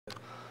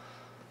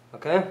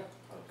Okay? Okay.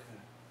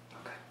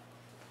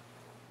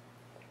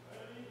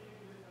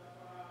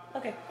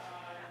 Okay.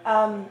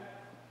 Um,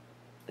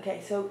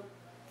 okay, so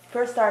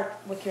first start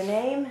with your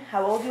name,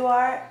 how old you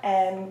are,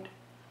 and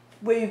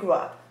where you grew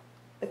up,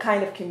 the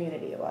kind of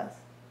community it was.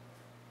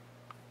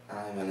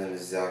 Hi, my name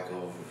is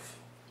Yaakov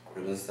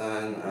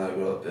Rubenstein. I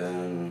grew up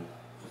in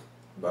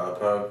Borough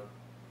Park,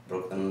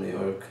 Brooklyn, New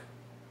York.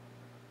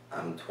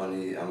 I'm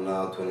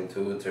now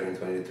 22, turning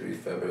 23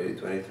 February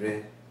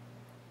 23.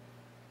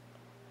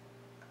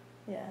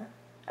 Yeah.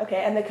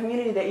 Okay, and the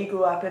community that you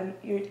grew up in,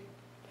 you're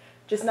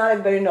just not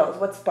everybody knows.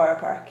 What's Borough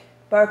Park?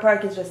 Borough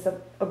Park is just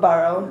a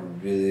borough.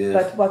 Really,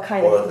 But what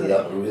kind of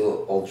community?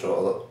 real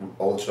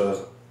ultra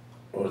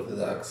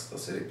Orthodox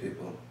Hasidic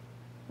people.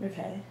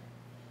 Okay.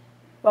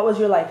 What was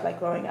your life like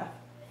growing up?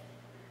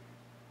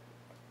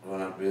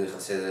 Growing up really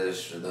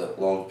Hasidic, with the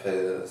long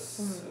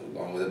pace,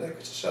 along with the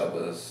Bekkah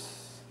Shabbos.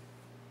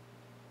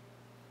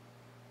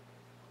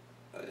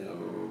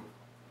 You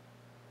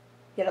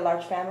had a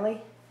large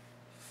family?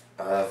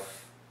 I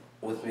have,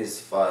 with me is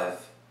 5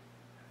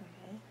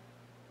 Okay.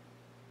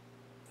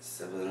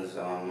 siblings.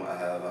 I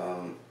have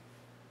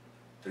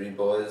 3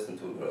 boys and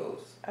 2 girls.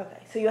 Okay,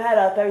 so you had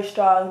a very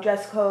strong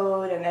dress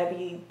code, and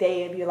every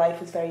day of your life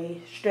was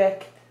very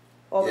strict.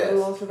 All Yes. the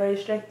rules were very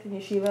strict in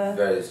yeshiva.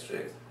 Very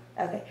strict.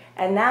 Okay,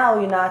 and now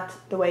you're not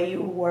the way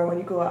you were when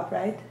you grew up,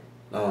 right?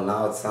 No,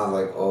 now it sounds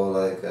like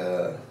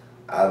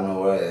I don't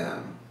know where I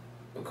am,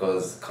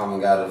 because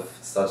coming out of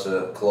such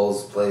a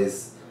closed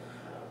place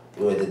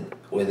where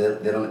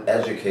they don't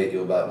educate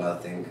you about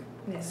nothing.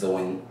 Yeah. So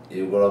when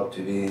you grow up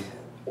to be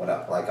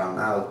like I'm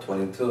now,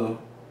 22,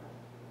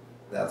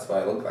 that's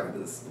why I look like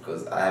this,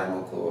 because I have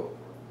no clue.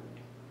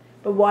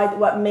 But why?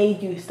 What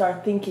made you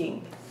start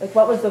thinking? Like,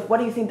 what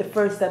do you think the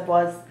first step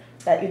was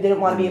that you didn't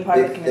want to be a part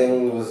of the big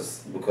community? thing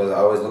was because I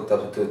always looked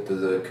up to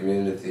the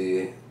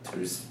community, to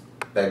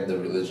respect the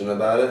religion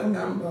about it,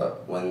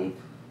 but when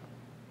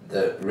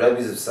the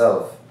Rebbe's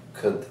himself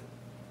could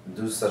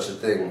do such a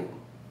thing,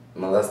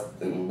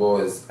 molesting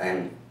boys,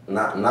 and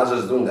not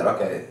just doing that,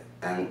 okay,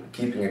 and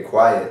keeping it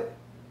quiet,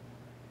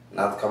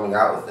 not coming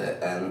out with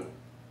it, and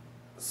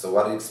so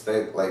what do you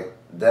expect? Like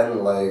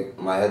then, like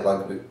my head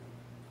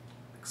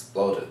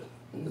exploded.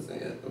 You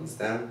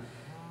understand?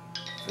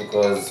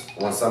 Because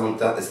when someone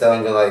is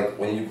telling you, like,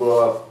 when you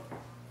grow up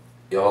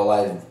your whole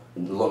life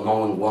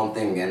knowing one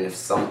thing, and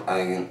if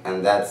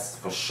and that's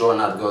for sure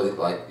not good,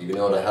 like you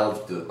know the hell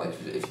to like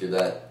if you do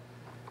that.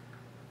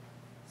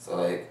 So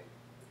like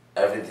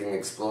everything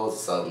explodes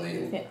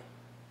suddenly. Yeah,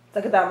 it's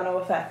like a domino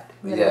effect.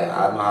 Yeah,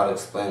 I don't know how to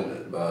explain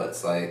it, but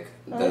it's like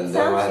then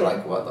I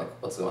like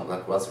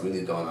what's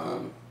really going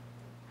on.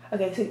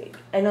 Okay, so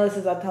I know this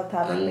is a tough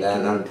topic, And but then-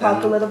 can you and talk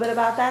a then- little bit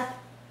about that?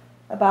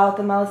 About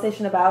the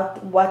molestation,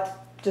 about what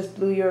just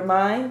blew your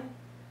mind?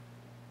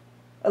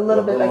 A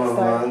little bit, like,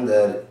 start. Mind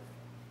that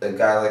the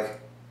guy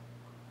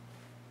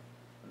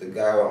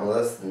who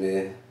molested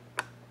me,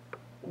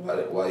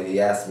 what he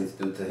asked me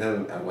to do to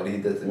him and what he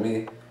did to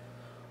me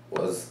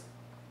was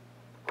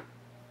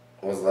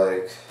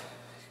like,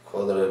 he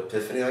called it an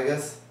epiphany, I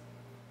guess.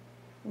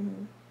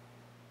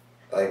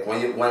 Like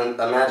when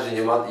imagine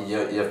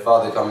your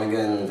father coming in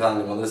and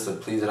telling you, Melissa,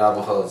 please Rab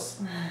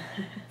Machos.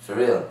 For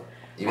real.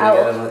 You're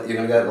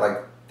gonna get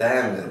like,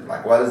 damn it,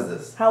 like what is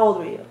this? How old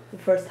were you the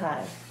first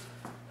time?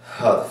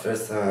 Oh, the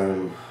first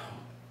time,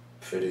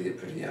 pretty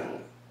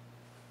young.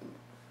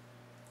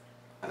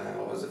 It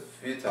was a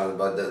few times,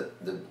 but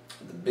the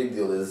big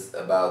deal is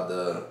about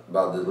the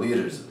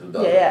leaders.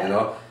 Yeah. You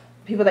know,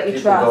 People that you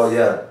people trust. go,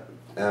 yeah.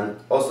 And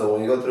also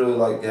when you go through,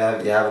 like you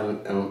have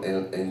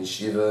in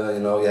yeshiva,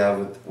 you know, you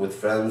have with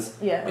friends.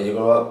 Yeah. When you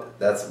grow up,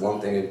 that's one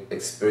thing you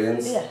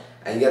experience. Yeah.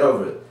 And you get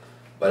over it.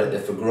 But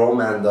if a grown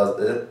man does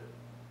it,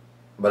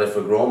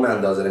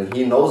 and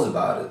he knows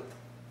about it,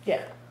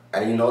 Yeah.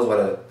 and he knows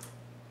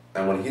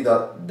and when he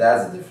does,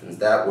 that's the difference.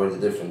 That's where the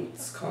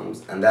difference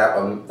comes, and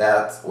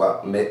that's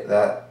what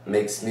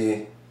makes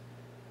me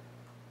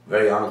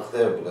very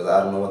unclear, because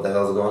I don't know what the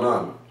hell's going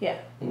on. Yeah.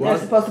 What? They're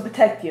supposed to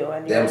protect you,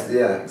 and Yeah,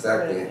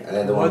 exactly. And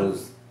then the one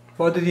who's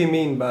What did he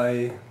mean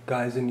by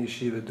guys in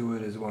yeshiva do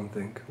it is one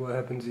thing? What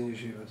happens in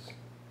yeshivas?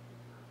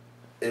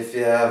 if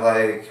you have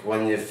like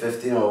when you're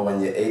 15 or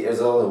when you're 8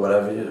 years old or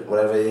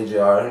whatever age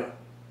you are,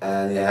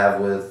 and you have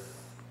with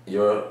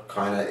your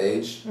kind of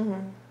age,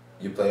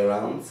 you play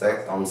around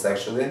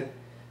sexually,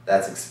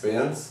 that's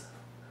experience.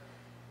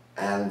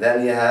 And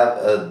then you have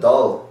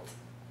adult,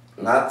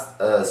 not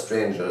a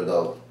stranger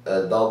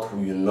adult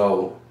who you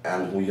know,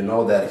 and who you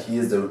know that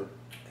he's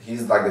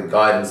like the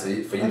guidance for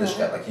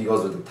Yiddishkeit. Like he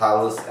goes with the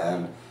talus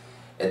and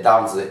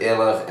danst de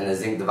ehrlich en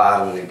zingt de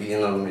waren en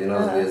beginnen, you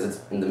know, he sits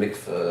in the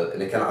mikveh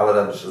and he can alle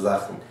Rebbe'sche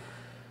Sachen.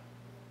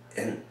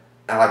 And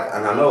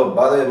I know,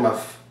 by the way,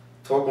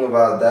 talking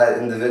about that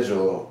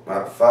individual,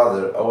 my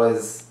father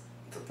always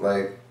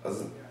like,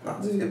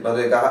 but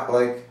it got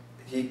like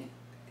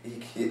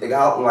it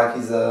got him like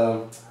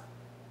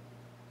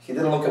he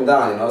didn't look him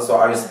down, you know. So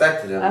I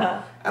respected him,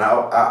 and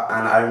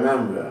I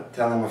remember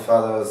telling my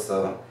father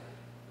also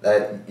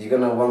that you're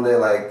gonna one day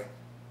like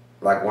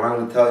like when I'm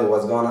gonna tell you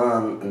what's going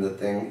on in the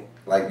thing,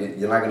 like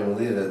you're not gonna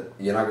believe it.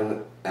 You're not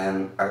gonna,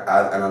 and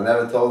I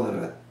never told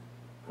him it.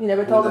 You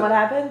never told him what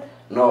happened?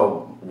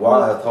 No,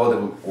 what I told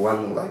him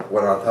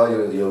when I tell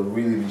you, you'll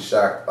really be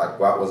shocked, like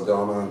what was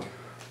going on.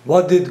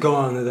 What did go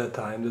on at that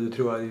time, the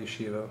True Adi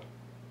Yeshiva?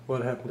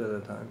 What happened at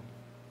that time?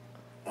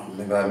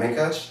 Maybe at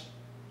Minkash,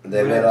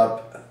 they made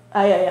up.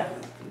 Yeah.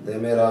 They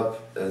made up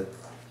a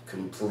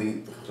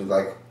complete,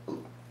 like,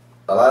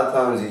 a lot of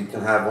times you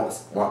can have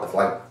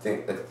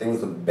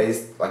things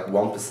based, like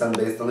 1%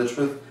 based on the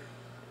truth.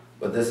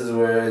 But this is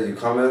where you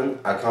come in.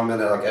 I come in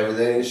like every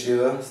day in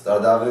yeshiva,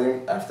 start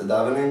davening. After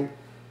davening,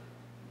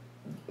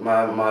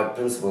 my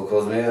principal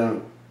calls me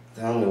and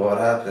tells me what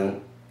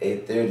happened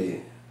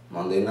 8:30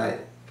 Monday night,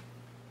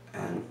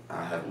 and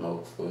I have no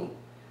clue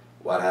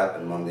what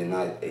happened Monday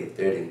night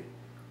 8:30.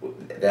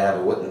 They have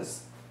a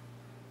witness.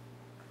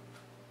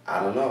 I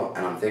don't know,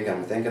 and I'm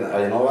thinking,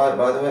 oh, you know what,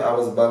 by the way, I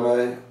was by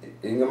my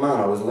Ingeman,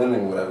 I was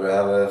learning whatever, I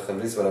have a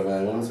chavris, whatever,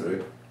 in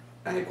Lunsbury,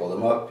 and he called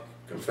him up,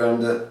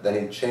 confirmed it, then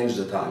he changed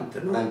the time to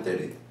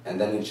 9:30, and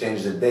then he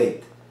changed the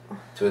date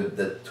to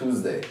the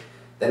Tuesday.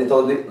 Then he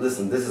told me,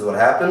 listen, this is what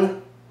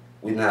happened,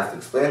 we didn't have to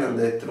explain, and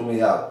they threw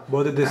me out.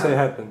 What did they say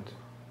happened?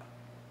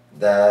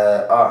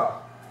 They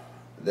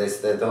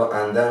told,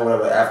 and then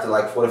whatever, after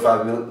like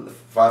 45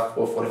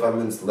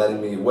 minutes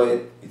letting me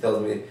wait, he tells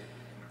me,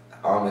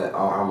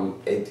 I'm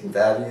 18th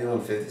Avenue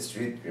on 50th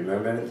Street.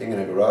 Remember anything in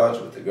a garage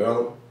with the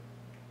girl?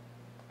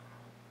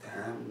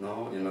 Damn,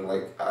 no. You know,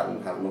 like, I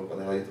don't have no what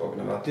the hell you're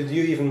talking about. Did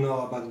you even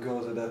know about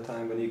girls at that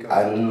time when you got?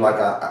 I didn't, like,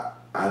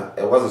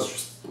 it wasn't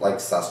like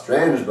so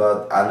strange,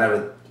 but I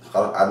never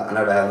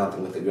had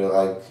nothing with the girl,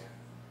 like,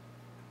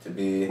 to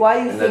be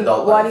Why do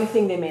you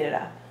think they made it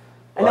up?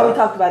 I know we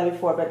talked about it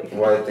before, but if you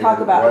talk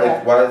about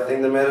it. Why I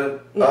think they made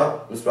it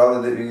up? It's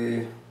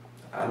probably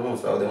I don't know,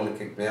 it's probably they want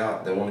to kick me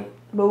out.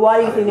 But why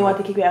do you think they want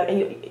to kick you out? And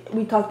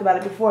we talked about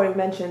it before. You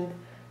mentioned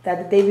that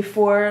the day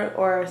before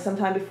or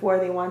sometime before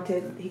they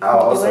wanted. He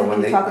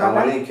when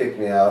he kicked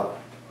me out,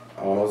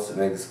 I want to also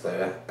make this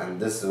clear. And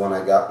this is when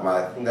I got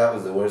I think that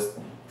was the worst.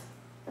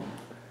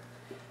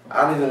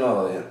 I don't even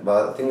know yet,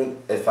 but I think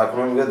if I can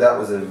remember good, that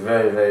was a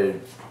very,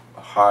 very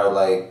hard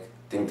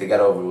thing to get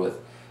over with.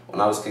 When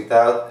I was kicked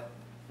out,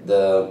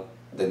 the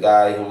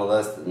guy who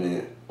molested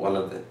me,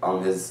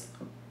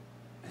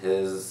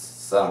 his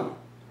son.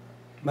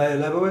 Meir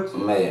Lebowitz?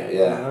 Meir,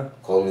 yeah.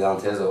 Called me down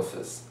to his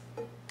office,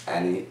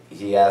 and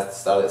he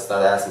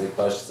started asking me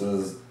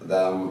questions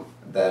that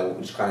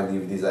which kind of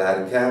DVDs I had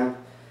in camp,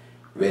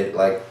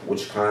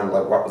 which kind,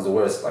 what was the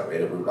worst,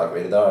 rated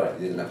R.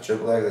 He didn't have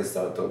triple X. They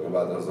started talking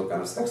about those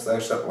kind of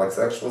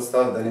sexual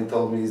stuff. Then he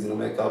told me he's gonna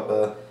make up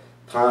a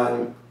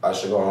time I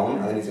should go home,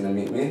 and then he's gonna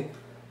meet me.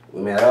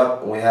 We met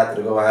up, and we had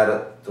to go ahead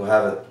to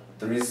have a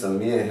threesome,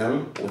 me and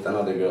him, with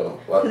another girl.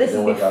 So this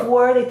is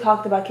before they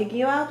talked about kicking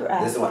you out, or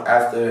after? This is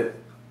after,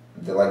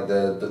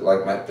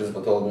 my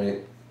principal told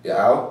me, you're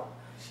out.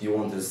 He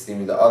wanted to see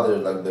me. The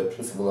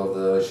principal of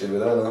the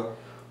Shibirela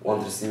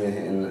wanted to see me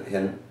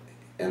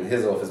in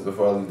his office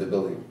before I leave the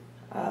building.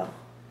 Oh.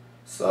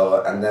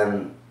 So, and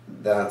then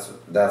that's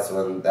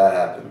when that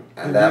happened.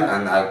 And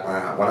when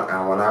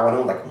I went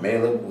home, Meir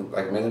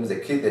was a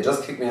kid. They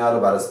just kicked me out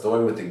about a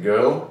story with a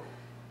girl,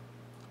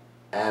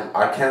 and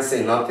I can't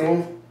say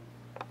nothing.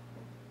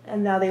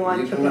 And now they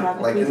want you to have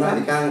a threesome.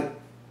 I'm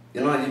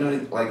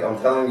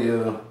telling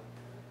you,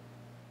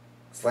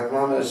 it's like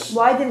mamish.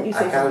 Why didn't you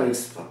say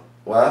something?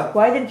 What?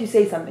 Why didn't you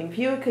say something? If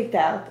you were kicked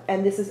out,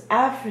 and this is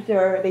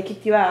after they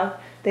kicked you out,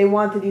 they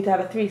wanted you to have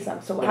a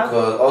threesome. So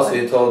because also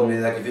you told me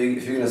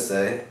if you're gonna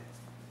say,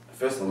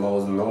 first of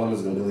all, no one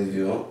is gonna believe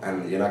you,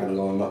 and you're not gonna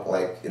go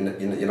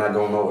you're not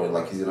going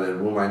nowhere. He's gonna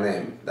ruin my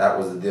name. That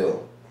was the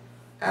deal,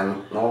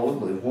 and no one would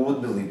believe. Who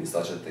would believe in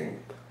such a thing?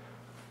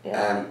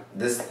 Yeah. And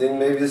this thing,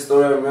 maybe the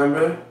story I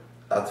remember,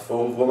 I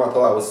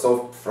was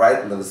so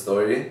frightened of the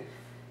story.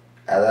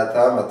 At that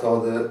time, I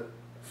told it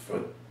for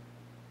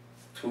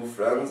 2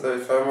 friends,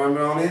 if I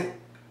remember only.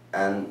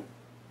 And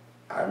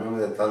I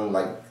remember they telling me,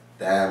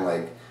 damn,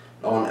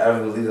 no one ever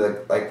believed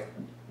it.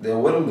 They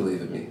wouldn't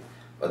believe in me.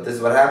 But this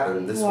is what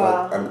happened. This is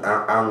what, and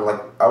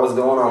I was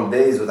going on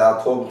days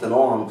without talking to no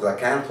one because I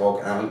can't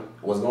talk. And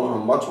I was going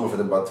on much more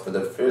for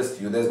the first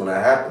few days when it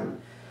happened.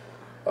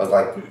 I was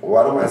like,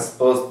 what am I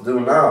supposed to do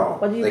now?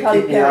 What did you they tell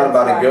kicked me out parents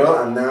about a girl,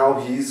 and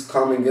now he's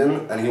coming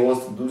in and he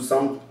wants to do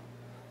something.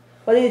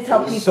 What did you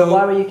tell people?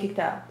 Why were you kicked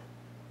out?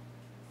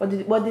 What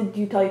did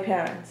you tell your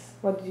parents?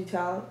 What did you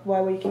tell?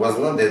 Why were you kicked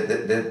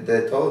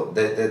out?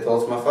 They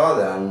told my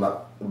father,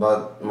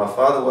 but my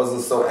father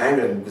wasn't so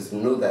angry because he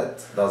knew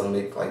that doesn't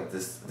make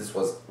this. This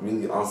was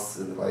really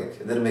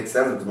it didn't make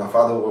sense because my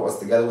father was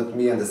together with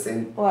me and the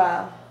same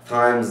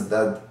times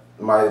that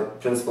my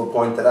principal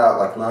pointed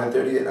out,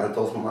 9:30, and I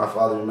told my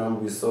father,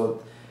 remember we saw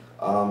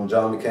John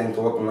McCain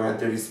talk on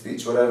 9:30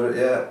 speech, whatever,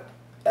 yeah,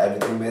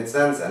 everything made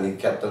sense, and he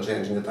kept on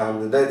changing the time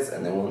and the dates,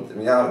 and they wanted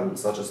me out in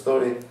such a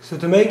story. So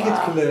to make it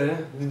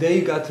clear, the day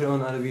you got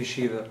thrown out of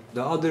yeshiva,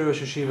 the other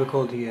Rosh Yeshiva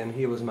called you in,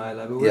 he was Meir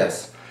Lebowitz.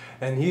 Yes.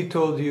 And he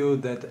told you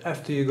that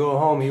after you go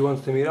home, he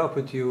wants to meet up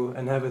with you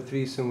and have a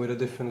threesome with a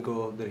different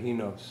girl that he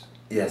knows.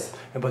 Yes.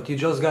 But you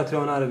just got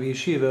thrown out of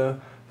yeshiva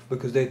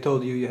because they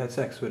told you had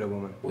sex with a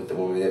woman. With the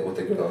woman, with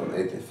the girl in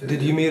 1850.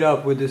 Did you meet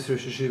up with this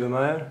Rosh Yeshiva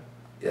Meir?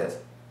 Yes.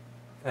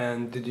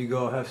 And did you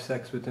go have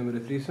sex with him with a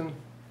threesome?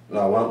 No,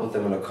 I went with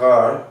him in a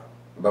car,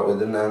 but we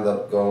didn't end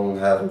up going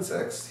having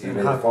sex. He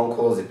made phone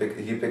calls. He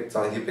picked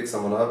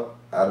someone up.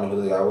 I don't know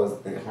who the guy was.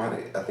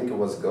 I think it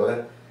was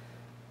Goy,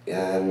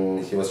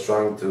 and he was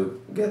trying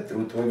to get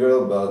through to a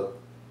girl, but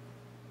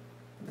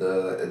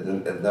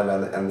it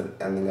never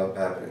ending up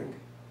happening.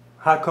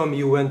 How come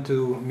you went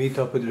to meet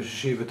up with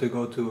Rosh Yeshiva to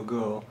go to a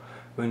girl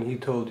when he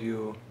told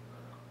you?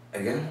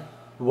 Again?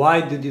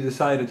 Why did you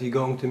decide that you're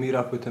going to meet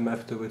up with him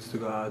afterwards to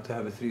go out to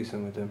have a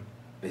threesome with him?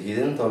 But he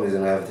didn't tell me he's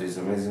gonna have a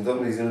threesome. He told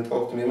me he's gonna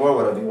talk to me more,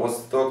 whatever he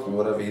wants to talk to me,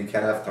 whatever he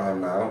can have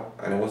time now,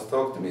 and he wants to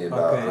talk to me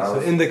about. Okay, so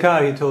in the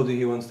car he told you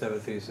he wants to have a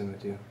threesome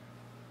with you?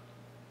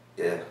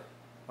 Yeah.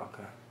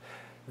 Okay.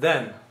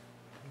 Then,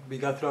 we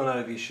got thrown out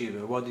of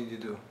yeshiva. What did you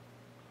do?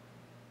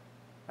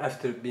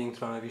 After being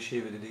thrown out of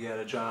yeshiva, did you get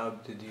a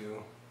job? Did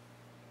you...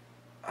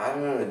 I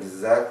don't know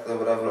exactly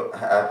whatever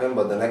happened,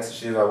 but the next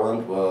yeshiva I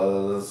went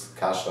was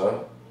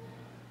Kasha,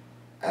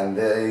 and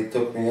they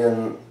took me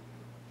in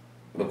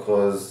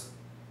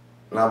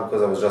not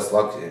because I was just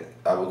lucky.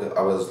 I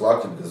was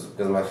lucky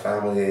because my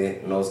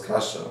family knows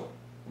Kasha,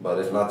 but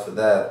if not for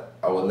that,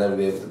 I would never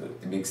be able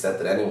to be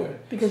accepted anywhere.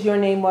 Because your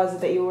name was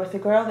that you were with a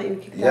girl that you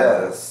kicked out?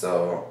 Yeah,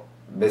 so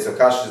basically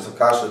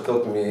Kasha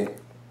took me,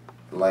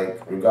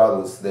 like,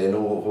 regardless, they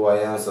knew who I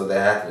am, so they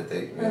had to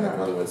take me, like, in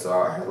other words, so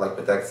I had, like,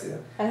 protection.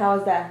 And how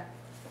was that?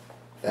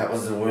 That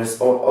was the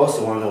worst,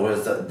 also one of the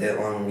worst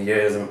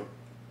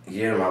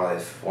year in my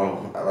life.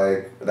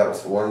 That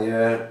was 1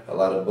 year, a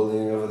lot of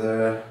bullying over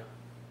there,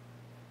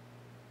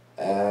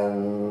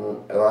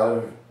 and a lot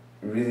of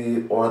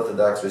really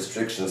orthodox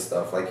restriction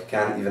stuff, like you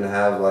can't even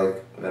have,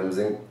 like,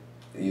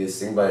 you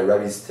sing by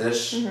Rebbe's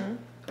Tish,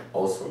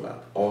 also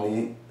not,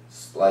 only,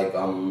 like,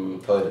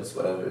 toilets,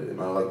 whatever,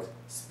 like,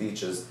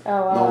 speeches,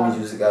 no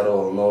music at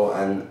all, no,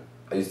 and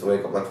I used to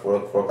wake up like 4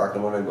 o'clock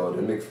in the morning, go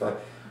to the mikveh,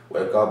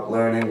 wake up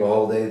learning the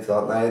whole day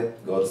till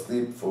night, go to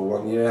sleep for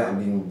 1 year, and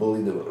being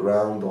bullied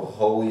around the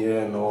whole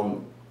year, no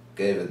one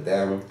gave a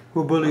damn.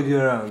 Who bullied you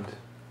around?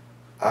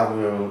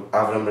 Avram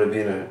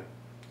Rabiner.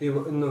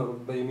 No,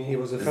 but you mean he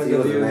was a friend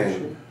of you in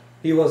yeshiva?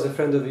 He was a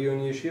friend of you in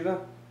yeshiva?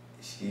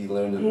 He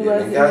learned to be in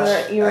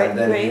Minkash, and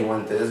then he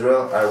went to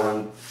Israel,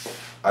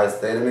 I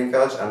stayed in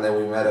Minkash, and then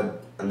we met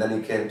up, and then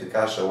he came to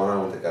Kasha when I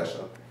went to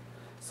Kasha.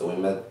 So we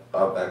met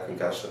up back in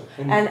Kasha.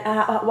 And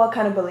what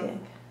kind of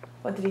bullying?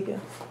 What did he do?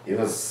 He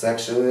was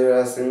sexually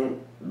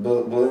harassing,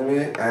 bullying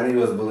me, and he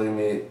was bullying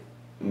me,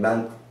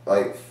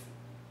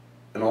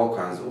 in all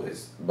kinds of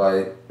ways.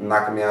 By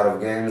knocking me out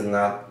of games,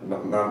 I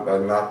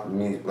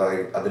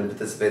didn't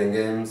participate in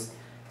games,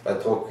 by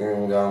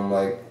talking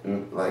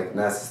like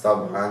nasty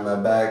stuff behind my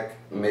back,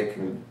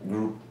 making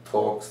group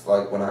talks,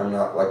 like when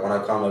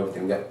I come,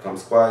 everything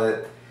comes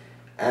quiet.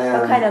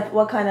 And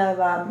what kind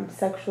of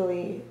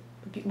sexually?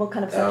 He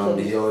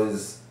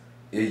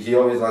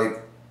always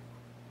like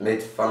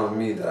made fun of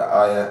me that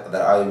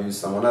I abused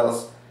someone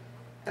else,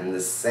 and at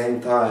the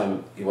same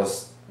time it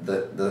was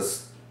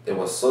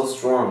so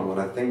strong. When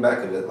I think back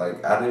of it,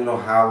 like I don't even know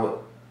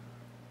how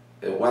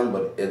it went,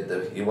 but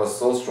he was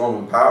so strong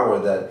in power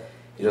that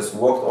he just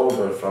walked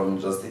over from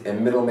just in the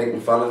middle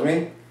making fun of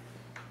me.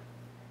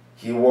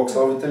 He walks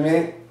over to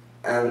me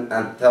and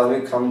tells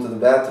me come to the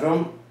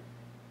bathroom,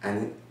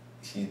 and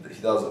he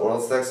does oral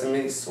sex on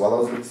me,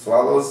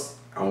 swallows,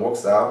 and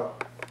walks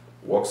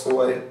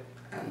away,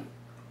 and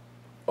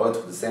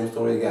it's the same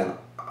story again.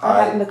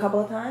 That happened a couple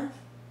of times?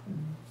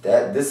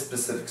 This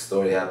specific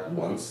story happened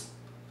once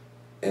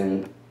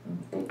in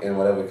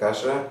whatever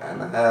Kasha,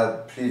 and I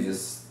had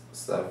previous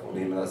stuff when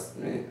he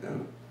molested me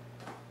in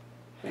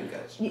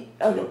Minkash.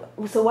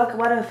 Okay, so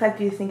what effect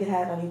do you think it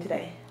had on you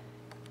today?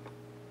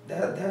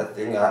 That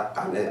thing, I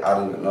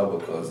don't even know,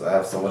 because I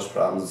have so much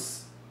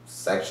problems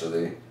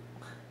sexually.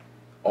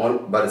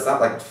 But it's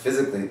not like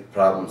physically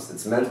problems,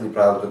 it's mentally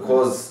problems,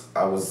 because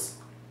I was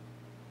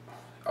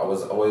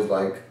always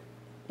like...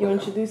 You were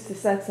introduced to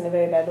sex in a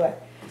very bad way.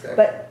 Exactly.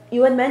 But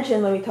you had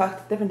mentioned, when we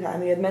talked a different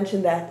time, you had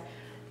mentioned that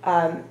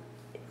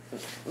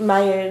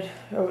Meyer,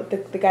 or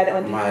the guy that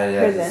went to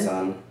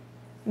prison,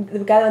 the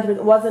guy that went to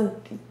prison wasn't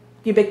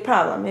your big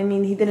problem. I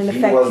mean, he didn't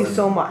affect you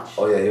so much.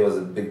 Oh yeah, he was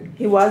a big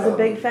He was a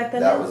big effect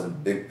on you? That was a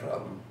big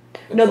problem.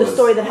 No, the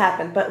story that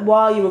happened, but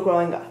while you were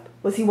growing up.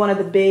 Was he one of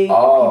the big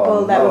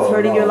people that was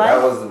hurting your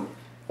life?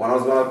 When I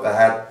was growing up, I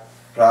had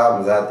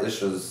problems, I had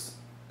issues,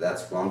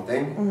 that's one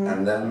thing.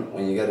 And then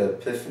when you get an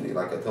epiphany,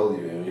 like I told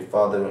you, when your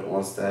father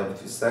wants to have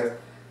with you sex,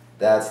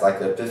 that's like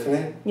an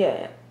epiphany.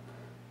 Yeah.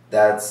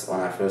 That's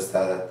when I first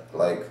had it,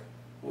 like,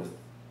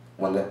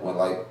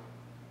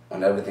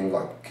 when everything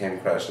like came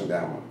crashing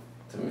down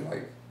to me,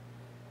 like.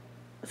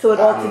 So it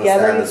all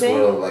together, you think?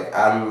 World, like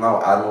I don't know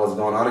what's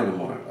going on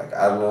anymore. Like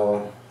I don't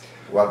know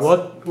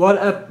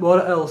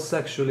what else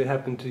sexually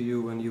happened to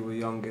you when you were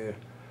younger,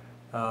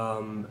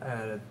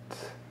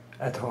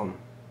 at home?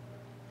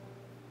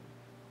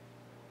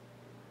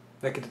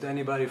 Like, did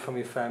anybody from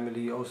your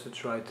family also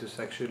try to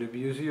sexually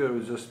abuse you, or it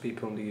was just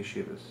people in the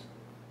yeshivas?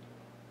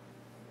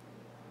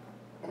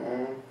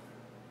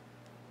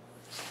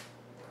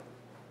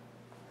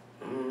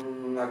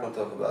 I'm not gonna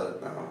talk about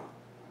it now.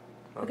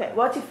 Okay,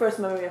 what's your first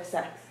memory of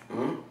sex?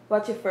 Hmm?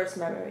 What's your first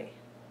memory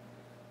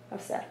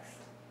of sex?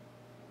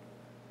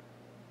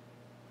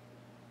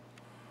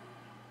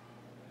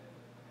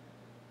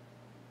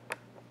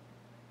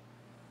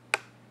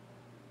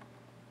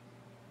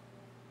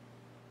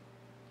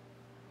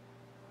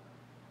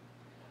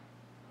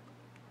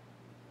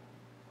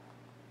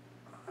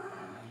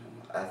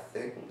 I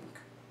think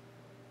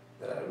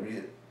that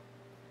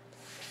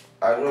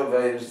I grew up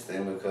very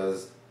interesting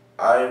because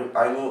I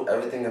knew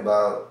everything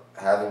about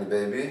having a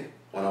baby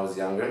when I was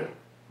younger,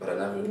 but I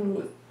never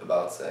knew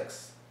about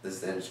sex. This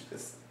is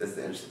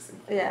the interesting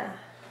thing. Yeah.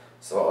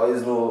 So I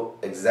always knew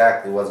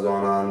exactly what's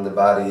going on in the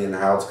body and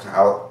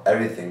how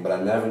everything, but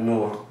I never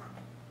knew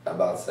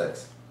about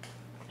sex.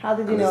 How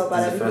did you And know about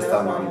this is everything the first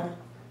that was time going on?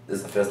 This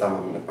is the first time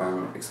I'm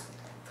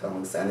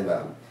telling this to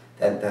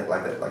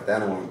anybody, like to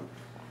anyone.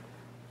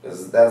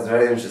 Because that's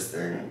very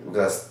interesting.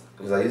 Because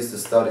I used to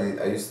study,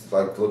 I used to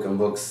like look in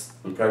books,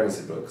 in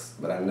pregnancy books,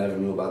 but I never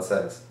knew about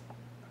sex.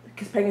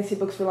 Because pregnancy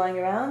books were lying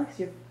around? Because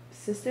your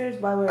sisters?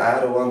 Why were... I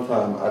had at one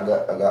time, I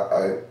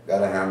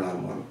got a hand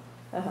on one.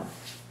 Uh-huh.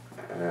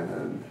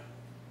 And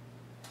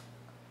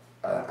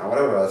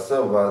whatever, I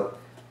still, but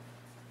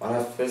when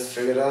I first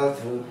figured out,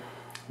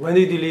 When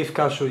did you leave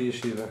Kashrut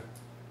Yeshiva?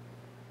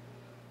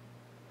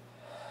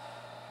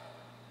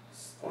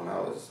 when I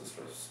was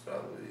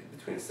probably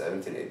between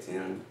 17 and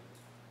 18.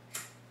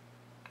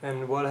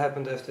 And what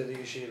happened after the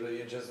yeshiva?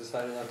 You just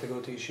decided not to go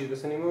to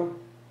yeshivas anymore?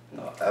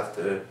 No,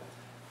 after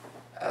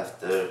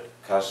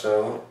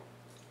Kashrut,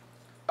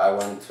 I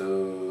went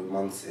to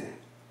Monsey,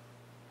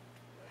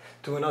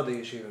 To another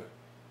yeshiva?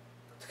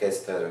 to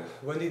Kester.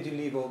 When did you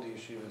leave all the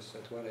yeshivas?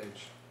 At what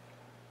age?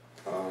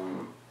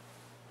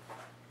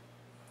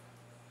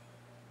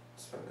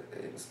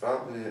 It's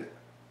probably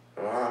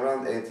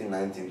around 18,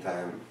 19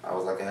 time. I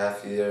was like a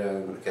half year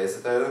in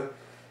Kester.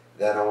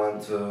 Then I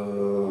went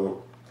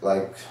to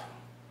like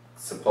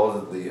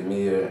supposedly a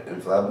year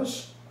in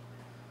Flatbush,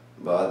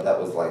 but that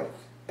was like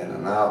in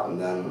and out, and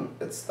then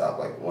it stopped,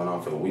 like went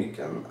on for a week,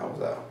 and I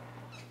was out.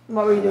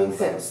 What were you doing And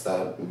then since?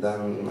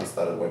 Then I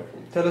started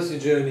working. Tell us your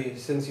journey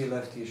since you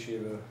left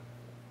yeshiva.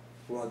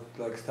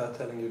 Start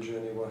telling your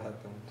journey, what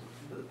happened?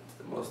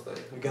 The most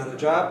like. You got a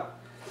job?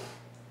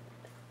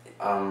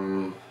 Let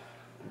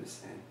me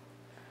see.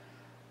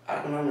 I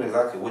don't remember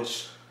exactly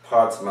which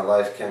parts of my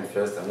life came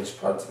first and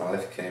which parts of my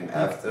life came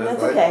after.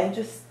 That's like, okay,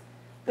 just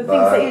the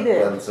things that you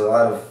did. But it's a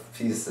lot of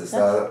pieces.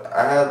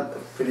 I had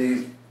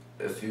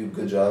a few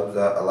good jobs.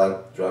 I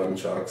liked driving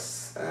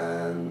trucks,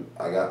 and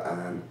I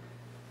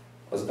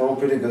was going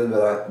pretty good.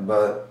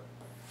 But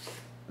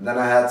then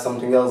I had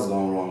something else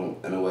going wrong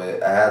in a way.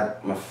 I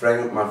had my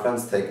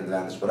friends take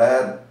advantage, but I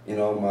had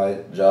my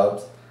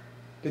jobs.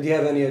 Did you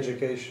have any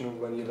education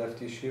when you left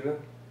yeshiva?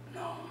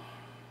 No.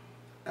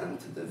 And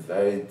to the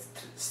very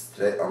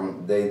straight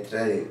on day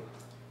 3,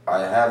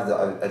 I have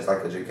it's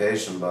like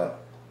education, but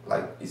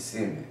like you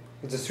see me.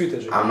 It's a street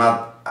education. I'm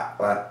not.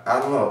 I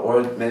don't know,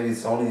 or maybe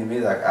it's only me.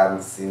 Like I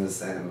don't seem the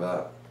same,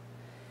 but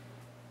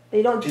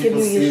They don't give people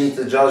you seem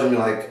to judge me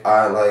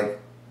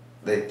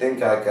they think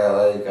like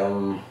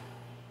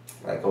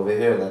over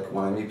here, like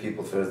when I meet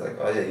people first, like,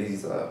 oh yeah,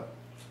 he's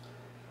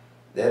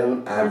they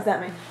don't. What does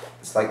that mean?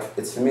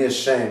 It's for me a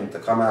shame to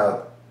come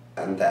out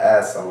and to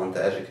ask someone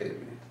to educate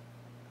me.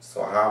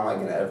 So how am I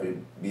gonna ever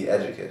be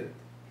educated?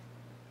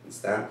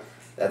 Understand?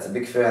 That's a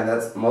big fear, and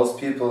that's most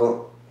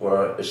people who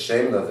are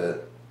ashamed of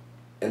it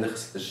in the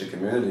Hasidic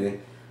community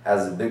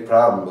has a big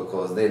problem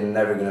because they're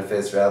never gonna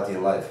face reality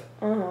in life.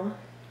 Uh-huh.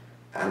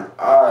 And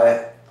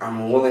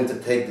I'm willing to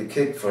take the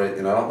kick for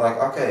it, like,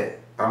 okay,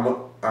 I'm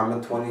a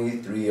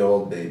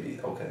 23-year-old baby,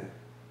 okay,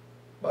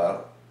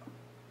 but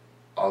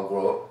I'll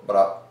grow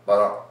up,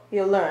 but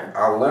You'll learn.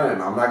 I'll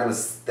learn. I'm not gonna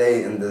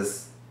stay in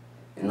this,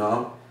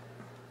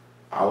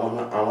 I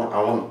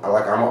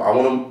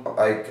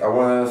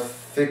wanna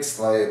fix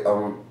to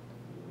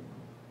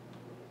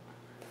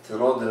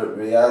know the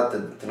reality,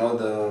 to know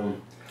the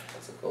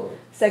what's it called?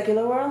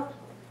 Secular world?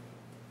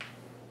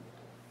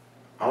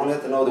 I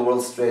want to know the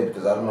world straight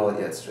because I don't know it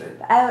yet straight.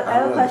 I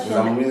have a question.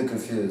 Because I'm really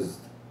confused.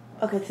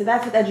 Okay, so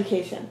that's with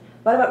education.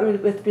 What about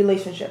with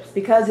relationships?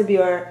 Because of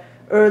your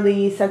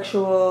early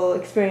sexual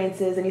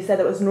experiences, and you said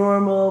it was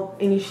normal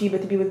in yeshiva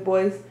to be with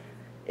boys,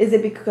 is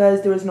it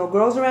because there was no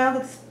girls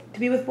around to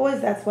be with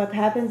boys? That's what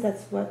happens?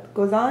 That's what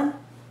goes on?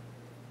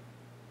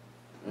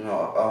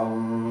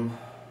 No,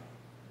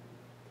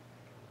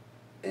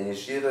 in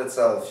yeshiva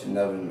itself,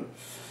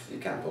 you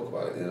can't talk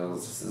about it.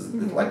 This is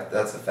like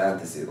that's a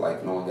fantasy.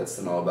 Like no one gets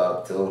to know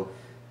about till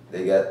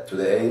they get to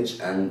the age,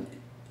 and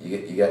you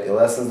get your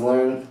lessons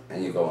learned,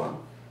 and you go on.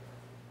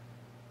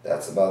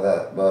 That's about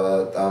that.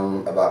 But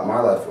about my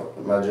life,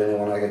 my journey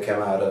when I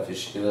came out of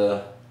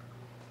yeshiva,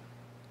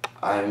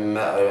 I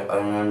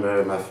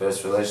remember my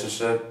first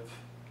relationship.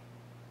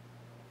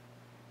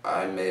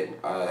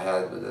 I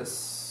had with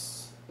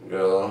this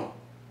girl,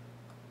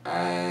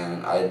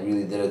 and I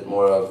really did it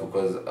more of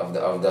because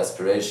of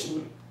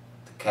desperation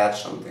to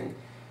catch something,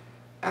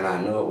 and I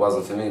knew it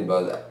wasn't for me,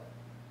 but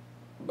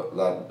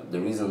like the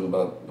reason,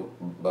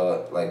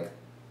 but like,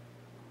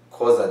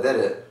 cause I did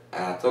it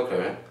and I took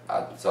her,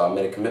 so I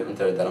made a commitment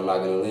to her that I'm not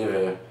gonna leave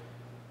her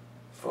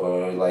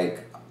for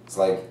like, it's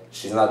like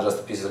she's not just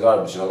a piece of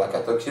garbage, you know, like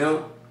I took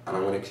you and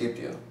I'm gonna keep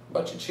you,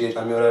 but you cheated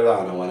on me, whatever,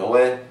 and I went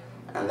away,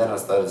 and then I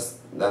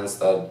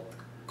started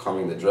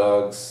coming to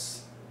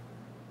drugs.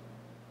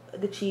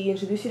 Did she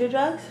introduce you to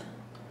drugs?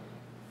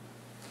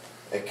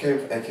 It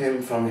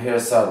came from her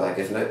side, like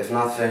if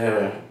not for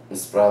her,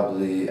 it's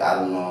probably, I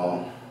don't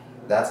know,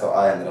 that's how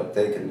I ended up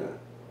taking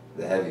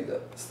the heavy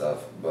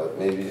stuff, but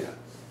maybe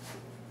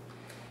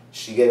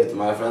she gave it to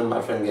my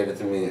friend gave it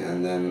to me,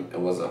 and then it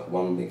was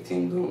one big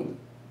team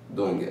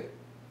doing it.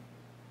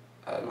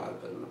 I don't know how to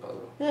put it in the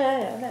puzzle.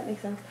 Yeah, that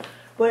makes sense.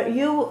 But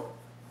you,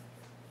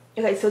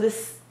 okay, so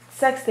this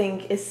sex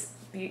thing is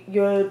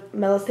your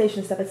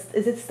molestation stuff.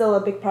 Is it still a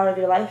big part of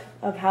your life?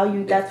 Of how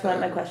you? That's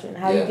my question.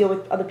 How you deal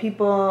with other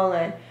people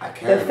and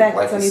the effects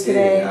like on you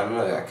today. I don't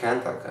know. I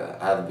can't. Like,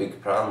 I have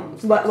big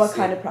problems. What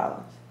kind of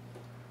problems?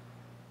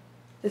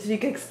 Just if you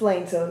could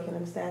explain so we can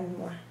understand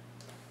more.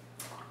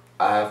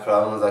 I have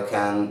problems. I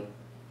don't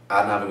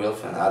have a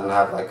girlfriend. I don't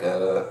have like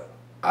a.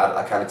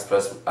 I can't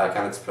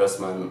express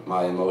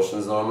my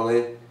emotions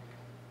normally.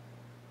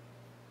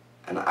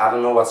 And I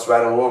don't know what's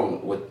right and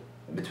wrong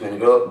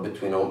between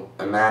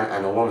a man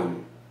and a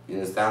woman. You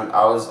understand?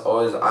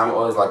 I'm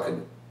always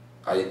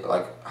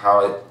like how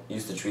I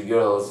used to treat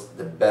girls,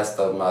 the best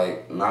of my,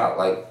 not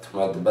like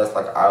to the best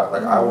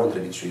I wanted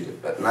to be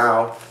treated. But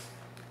now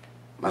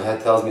my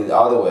head tells me the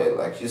other way,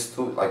 like you're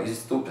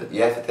stupid.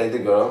 You have to take the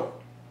girl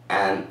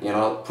and, you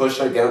know, push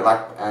her again,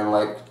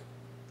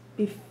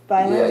 be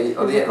violent.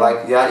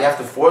 You have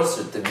to force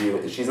her to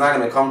be. She's not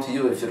gonna come to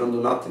you if you don't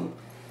do nothing.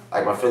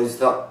 Like my friends used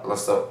to tell,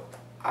 so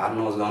I don't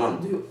know what's going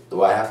on.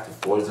 Do I have to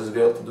force this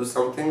girl to do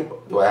something?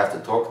 Do I have to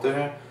talk to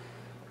her?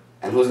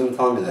 And who's gonna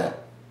tell me that?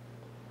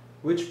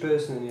 Which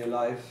person in your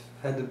life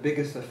had the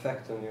biggest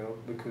effect on you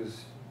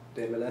because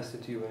they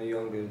molested you when you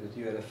were younger, that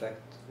you had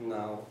effect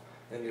now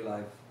in your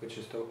life, which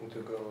is talking to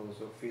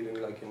girls or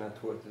feeling like you're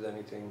not worth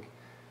anything?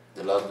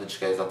 The Lebowitz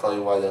case, I'll tell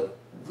you why the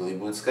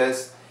Lebowitz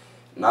case.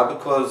 Not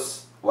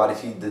because what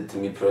he did to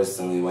me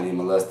personally when he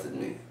molested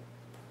me,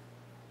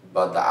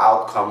 but the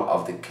outcome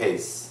of the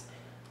case.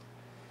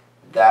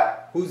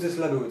 Who's this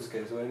Lebowitz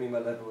case? What do you mean by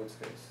Lebowitz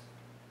case?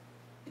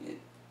 Yeah.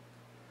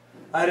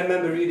 I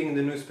remember reading in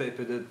the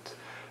newspaper that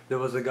there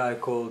was a guy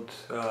called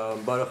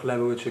Baruch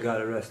Lebowitz who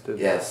got arrested.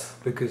 Yes.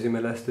 Because he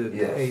molested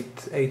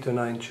eight or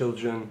nine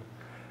children,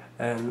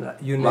 and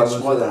your name much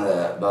more than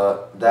that,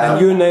 but that.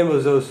 And your name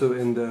was also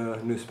in the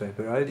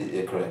newspaper, right?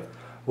 Yeah, correct.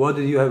 What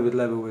did you have with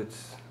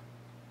Lebowitz?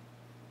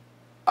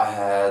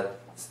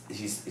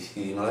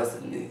 He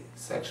molested me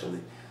sexually.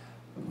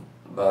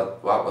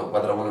 But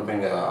what did I want to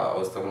bring? I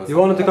was talking about. You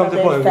wanted to come to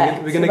the point.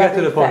 We're gonna get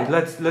to the point.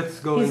 Let's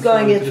go into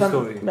the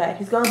story. Right.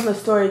 He's going from the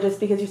story just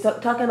because you're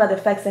talking about the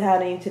effects that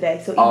had on you today.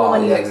 So even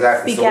when you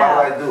exactly. speak so out.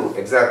 what do I do?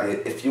 Exactly.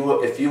 If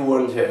you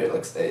weren't here,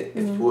 like say,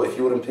 if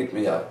you wouldn't pick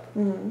me up,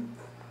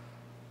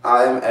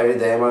 I am every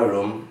day in my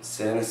room,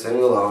 sitting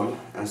alone,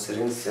 and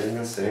sitting,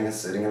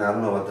 and I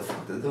don't know what the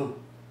fuck to do.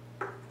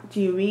 Do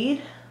you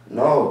read?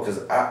 No, because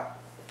I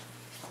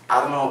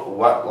don't know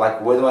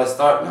where do I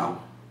start now?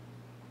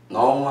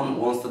 No one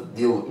wants to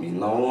deal with me.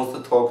 No one wants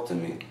to talk to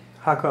me.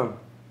 How come?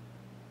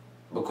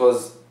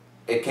 Because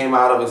it came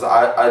out of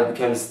I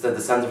became the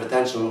center of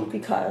attention.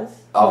 Because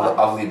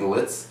of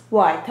Lebowitz.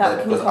 Why?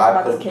 Can you talk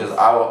about this case? Because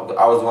I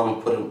was the one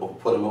who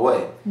put him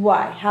away.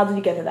 Why? How did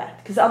you get to that?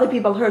 Because other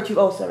people hurt you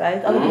also,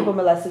 right? Other people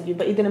molested you,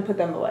 but you didn't put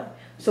them away.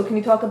 So can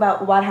you talk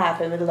about what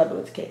happened with the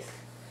Lebowitz case?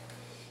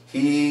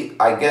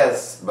 I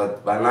guess,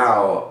 but by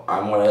now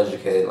I'm more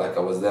educated like I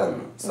was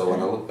then. So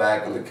when I look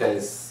back on the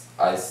case,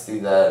 I see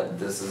that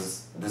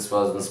this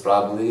was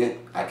probably,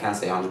 I can't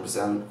say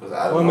 100% because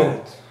I don't know. 1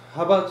 minute.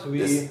 How about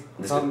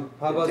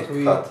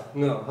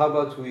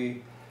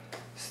we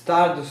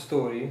start the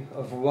story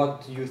of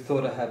what you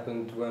thought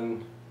happened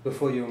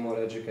before you were more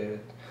educated,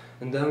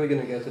 and then we're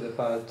gonna get to the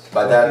part.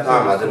 By that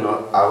time, I didn't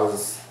know. I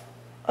was.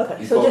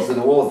 Okay, so just to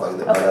the walls like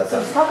that. Okay, so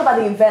let's talk about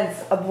the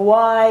events of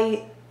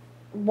why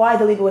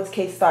the Lebowitz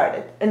case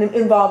started and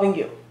involving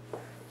you.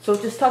 So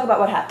just talk about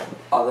what happened.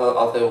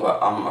 I'll tell you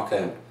what.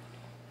 Okay.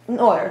 In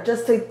order,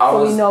 just to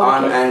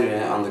I'm angry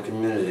on the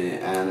community,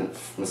 and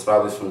it's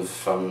probably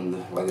from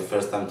the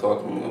first time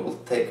talking. It will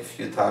take a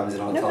few times,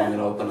 tell me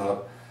to open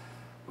up.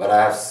 But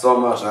I have so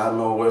much, and I don't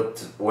know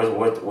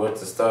where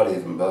to start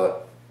even.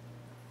 But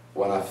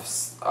when I'm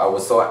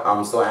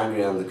so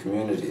angry on the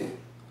community,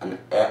 and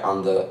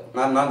on the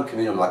not the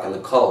community, like on the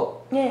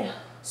cult. Yeah.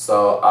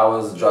 So I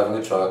was driving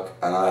a truck,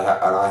 and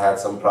I had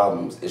some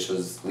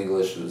legal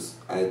issues,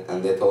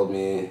 and they told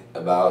me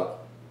about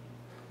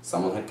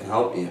someone who can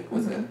help me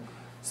with it.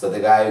 So the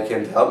guy who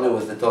came to help me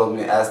with it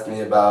asked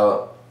me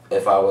about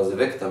if I was a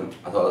victim.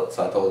 So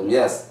I told him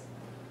yes.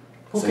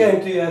 Who So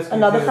came to you asking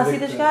Another to be a Hasidic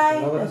victim? guy?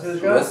 Another Yes.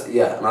 Hasidic guy? Yes,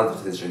 yeah, another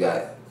Hasidic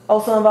guy.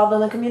 Also involved in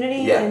the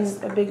community Yes.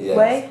 in a big Yes,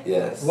 way?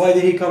 yes. Why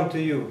did he come to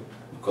you?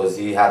 Because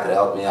he had to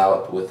help me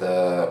out with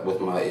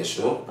my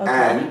issue. Okay.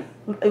 And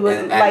It was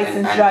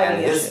license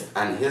driving his, issue.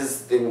 and his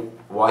thing,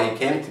 why he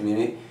came to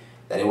me,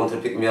 that he wanted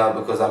to pick me up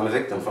because I'm a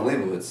victim from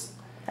Leibowitz.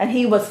 And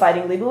he was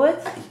fighting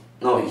Leibowitz?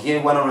 No, he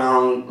went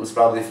around, was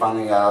probably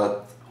finding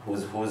out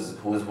who's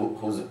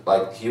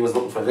like, he was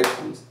looking for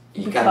victims.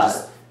 You can't Because-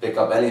 just pick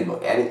up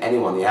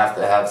anyone. You have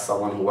to have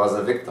someone who was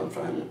a victim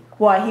for him.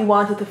 Why? He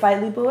wanted to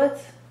fight Leibowitz?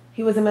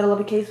 He was in the middle of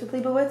a case with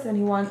Leibowitz and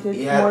he wanted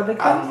more victims?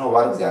 I don't know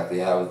what exactly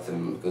happened with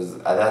him, because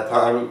at that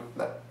time,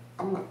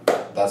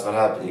 that's what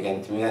happened. He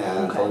came to me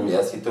and Okay. told me,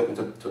 yes, he took me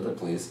to the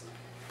police.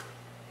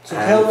 So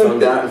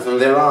And Kellner, from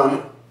there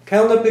on,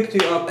 Kellner picked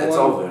you up it's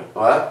over.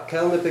 What?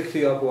 Kellner picked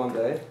you up one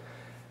day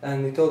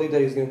and he told you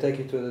that he's going to take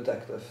you to a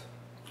detective.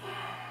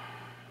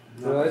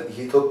 Right?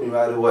 He took me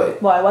right away.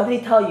 Why? What did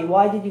he tell you?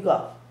 Why did you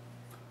go?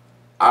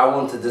 I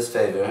wanted this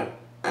favor,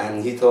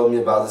 and he told me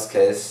about this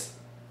case,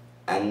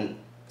 and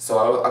so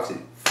I was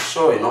actually, for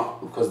sure, you know,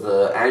 because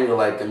the anger,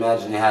 like,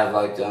 imagine you have,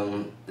 like,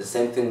 the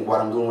same thing what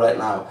I'm doing right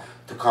now,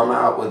 to come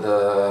out with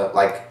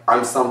like,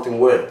 I'm something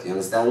worth, you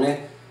understand me?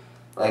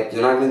 Like,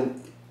 you're not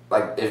even,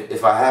 like,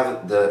 if I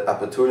have the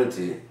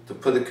opportunity to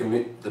put the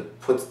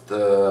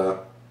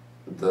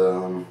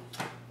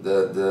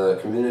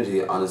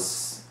community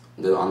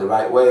on the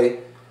right way,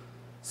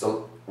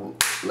 so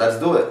let's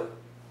do it.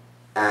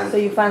 And So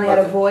you finally had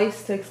a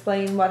voice to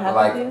explain what happened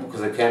like, to you?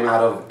 because it came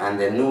out of, and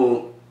they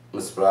knew,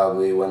 most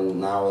probably,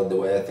 when now the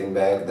way I think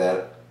back,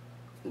 that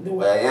the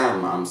way I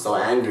am, I'm so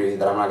angry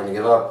that I'm not gonna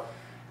give up.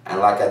 And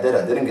like I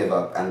didn't give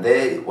up. And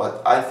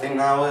what I think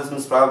now is,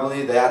 most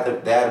probably, they had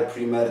a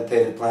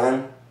premeditated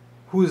plan,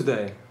 Who's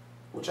they?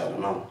 which I don't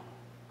know.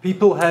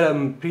 People had a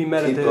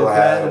premeditated People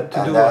plan had, to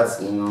and do that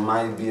what?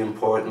 might be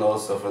important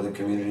also for the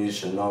community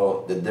to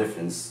know the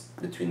difference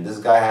between this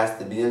guy has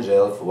to be in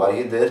jail for what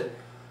he did,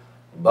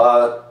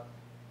 but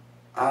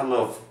I don't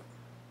know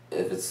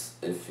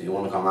if you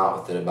want to come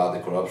out with it about the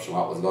corruption,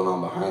 what was going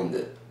on behind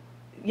it.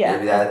 Yeah.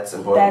 Maybe that's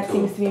important That too.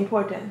 seems to be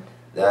important.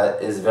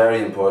 That is very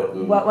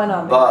important. What went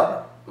on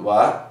But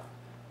what?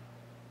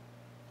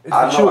 It's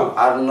I the don't know. truth.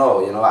 I don't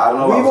know. You know, I don't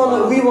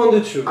know. We want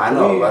the truth. I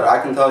know, We- but I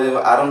can tell you,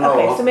 I don't know.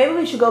 Okay, so maybe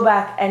we should go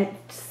back and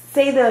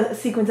say the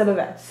sequence of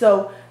events.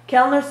 So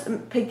Kellner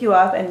picked you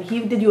up and he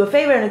did you a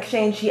favor in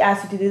exchange. He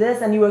asked you to do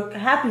this and you were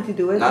happy to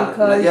do it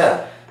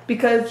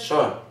because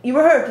Sure. you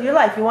were hurt in your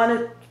life. You want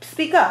to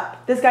speak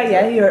up. This guy,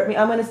 yeah, he hurt me.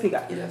 I'm going to speak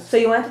up. Yes. So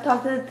you went to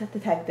talk to the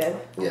detective.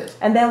 Yes.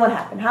 And then what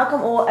happened? How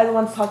come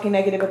everyone's talking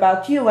negative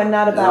about you and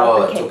not about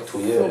No, the it case? took 2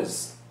 years.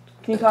 So,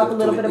 can you talk a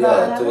little bit about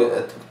what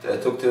happened?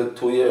 It took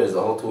 2 years.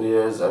 The whole 2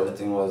 years,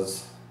 everything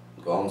was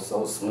going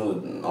so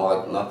smooth. No,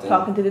 like nothing.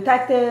 Talking to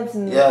detectives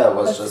and Yeah, it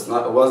was just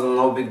not. It wasn't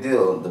no big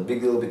deal. The big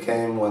deal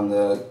became when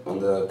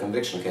the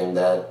conviction came,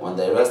 that when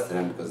they arrested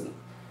him, because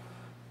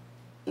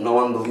no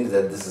one believed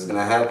that this is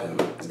gonna happen.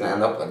 It's gonna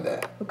end up like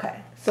that. Okay.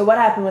 So what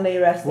happened when they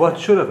arrested What him?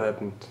 should have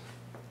happened?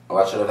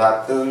 What should have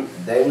happened?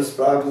 They was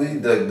probably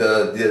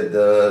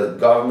the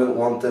government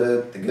wanted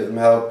it to give him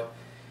help,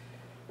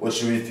 which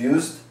he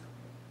refused,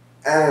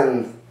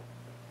 and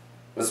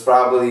was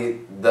probably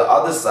the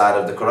other side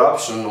of the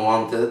corruption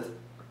wanted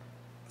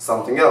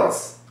something else.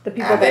 The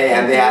people And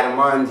that they had in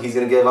mind he's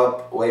gonna give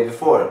up way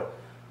before,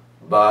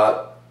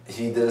 but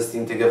he didn't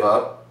seem to give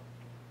up.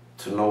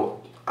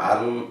 I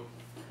don't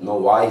know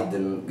why he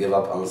didn't give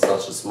up on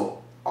such a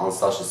small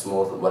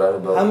whatever.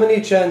 But How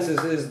many chances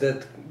is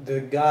that the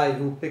guy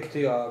who picked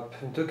you up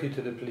and took you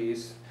to the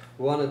police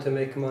wanted to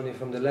make money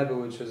from the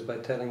Leboviches by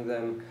telling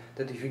them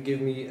that if you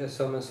give me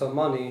some and some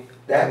money,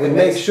 That I will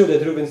makes- make sure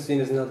that Rubinstein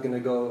is not going to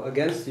go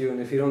against you, and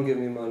if you don't give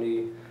me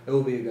money, it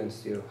will be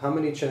against you. How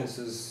many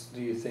chances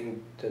do you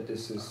think that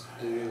this is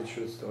the real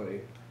true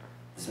story?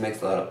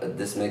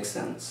 this makes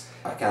sense.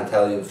 I can't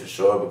tell you for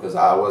sure because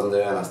I wasn't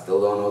there and I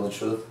still don't know the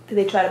truth. Did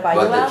they try to buy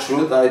But you the out?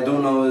 truth I do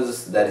know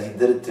is that he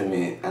did it to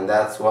me, and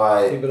that's He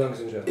why belongs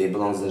in jail. he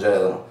belongs in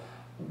jail.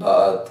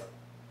 But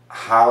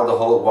how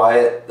why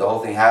the whole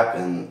thing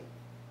happened,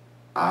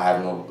 I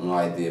have no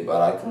idea.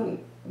 But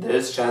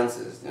there's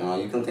chances, you know.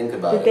 You can think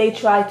about Did it. they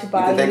try to You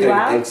buy can take you it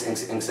out? in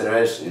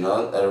consideration, you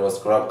know. There was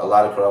a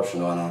lot of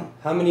corruption going on.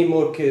 How many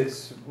more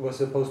kids were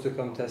supposed to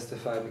come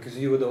testify? Because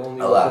you were the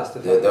only A one lot.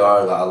 testifying. There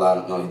are a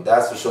lot. No,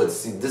 that's for sure.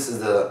 See, this is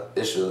the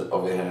issue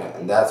over here,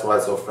 and that's why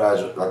it's so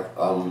fragile. Like,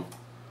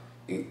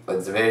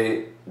 it's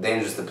very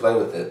dangerous to play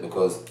with it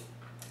because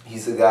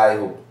he's a guy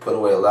who put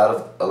away a lot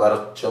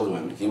of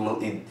children.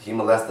 He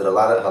molested a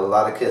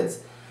lot of kids,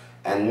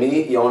 and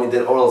me, he only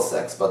did oral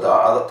sex. But the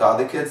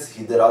other kids,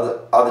 he did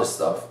other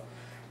stuff.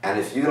 And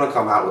if you're gonna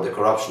come out with the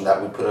corruption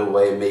that we put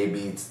away,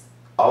 maybe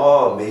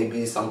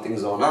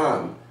something's going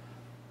on.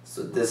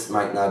 So this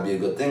might not be a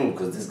good thing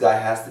because this guy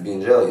has to be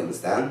in jail. You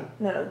understand?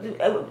 No.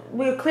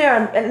 We're clear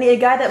on a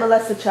guy that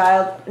molests a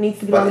child needs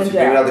to be But in if you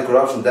bring jail. out the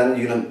corruption, then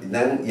you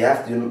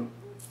have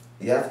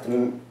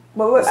to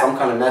But some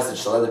kind of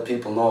message to let the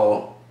people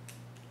know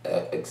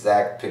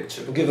exact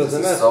picture. Give us a this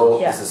is message. so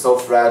Yeah. this is so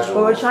fragile.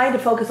 But we're trying to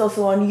focus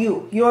also on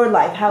you, your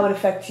life, how it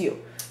affects you.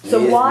 So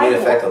Me, why? me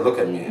affect, look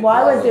at me. Why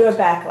was there a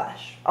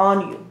backlash on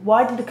you?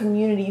 Why did the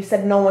community? You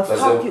said no one's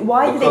Because talked to you.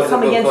 Why did they because-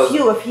 come against because-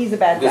 you if he's a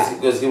bad guy?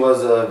 Because he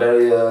was a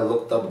very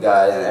looked up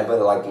guy, and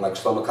everybody like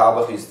Shlomo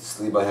Kalbach used to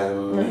sleep by him.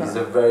 He's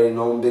a very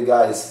known big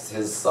guy.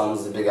 His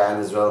son's a big guy in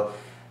Israel,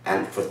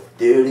 and for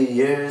 30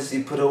 years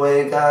he put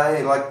away a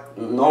guy. Like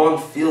no one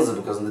feels it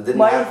because it didn't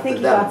Why do you happen think to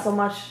he them.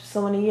 got so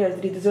many years?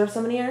 Did he deserve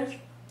so many years?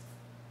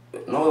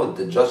 No,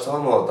 the judge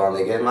told him all the time.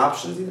 They gave him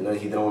options. He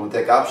didn't want to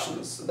take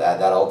options.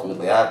 That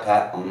ultimately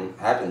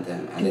happened to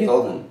him, and they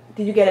told him.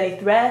 Did you get any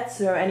threats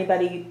or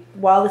anybody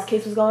while this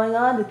case was going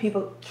on? Did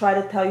people try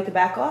to tell you to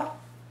back off?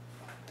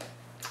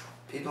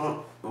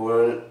 People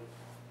were,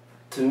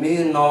 to me,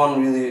 no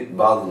one really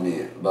bothered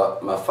me,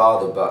 but my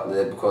father bothered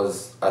it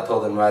because I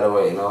told him right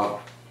away,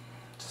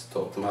 just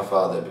talk to my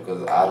father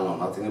because I don't know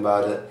nothing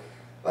about it.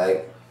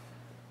 Like,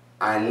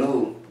 I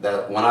knew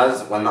that when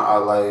I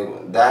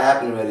like, that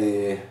happened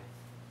already,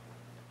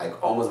 like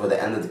almost by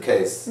the end of the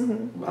case,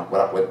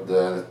 with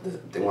the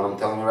thing what I'm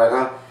telling you right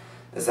now,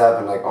 this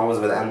happened like almost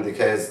by the end of the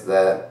case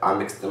that I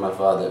mixed in my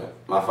father.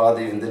 My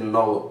father even didn't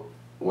know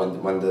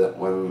when the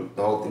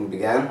whole thing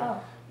began. Oh.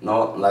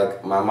 No,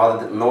 like my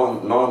mother didn't, no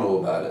one knew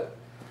about it.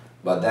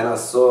 But then I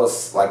saw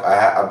like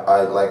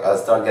I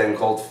started getting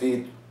cold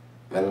feet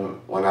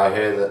when I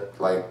heard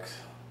that like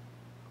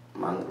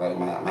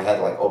my head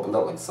like opened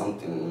up like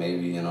something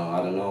maybe I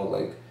don't know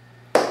like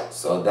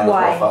so then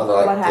Why? my father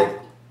What like happened?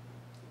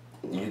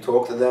 you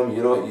talk to them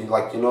you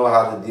know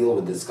how to deal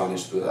with this kind of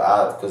shit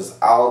because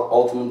I'll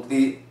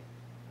ultimately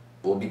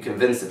will be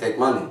convinced to take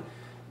money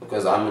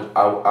because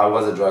I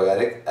was a drug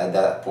addict at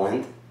that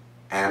point.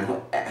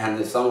 And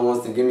if someone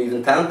wants to give me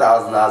even $10,000, you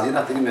don't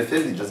have to give me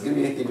 50. Just give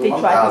me even 1,000. They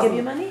tried to give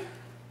you money?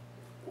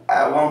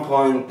 At one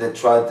point, they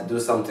tried to do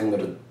something, but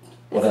Is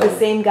whatever. it the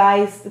same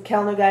guys, the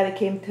Kellner guy that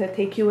came to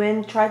take you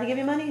in, tried to give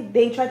you money?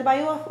 They tried to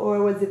buy you off,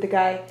 or was it the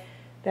guy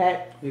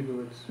that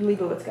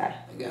Leibowitz guy?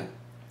 Again,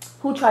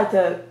 Who tried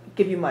to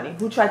give you money?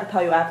 Who tried to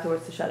tell you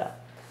afterwards to shut up?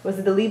 Was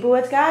it the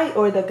Leibowitz guy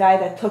or the guy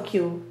that took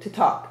you to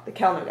talk, the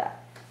Kellner guy?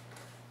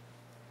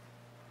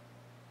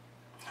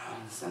 I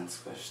understand this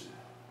question.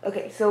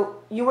 Okay,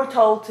 so you were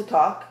told to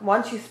talk.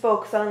 Once you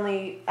spoke,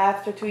 suddenly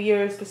after 2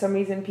 years, for some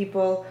reason,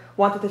 people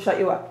wanted to shut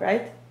you up,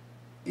 right?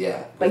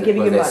 Yeah. By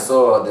giving you they money.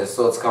 saw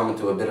it's coming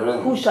to a bitter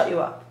end. Who shut you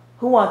up?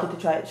 Who wanted to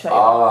try to shut you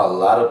up? Oh, a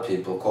lot of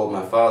people called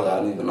my father. I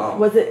don't even know.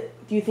 Was it?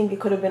 Do you think it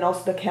could have been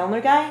also the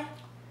Kellner guy,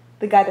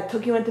 the guy that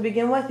took you in to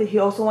begin with? Did he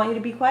also want you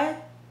to be quiet?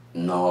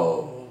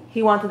 No.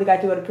 He wanted the guy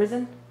to go to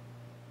prison.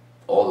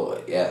 All the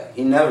way, yeah.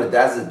 He never.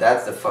 That's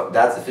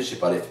the fishy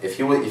part. If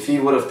he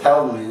would have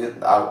told me,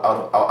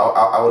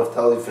 I would have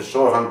told you for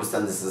sure, 100%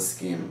 this is a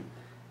scheme.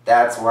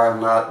 That's why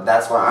I'm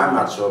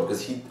not sure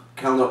because he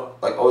kind of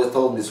like always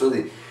told me,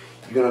 Sudi,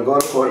 you're gonna go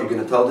to court. You're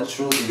gonna tell the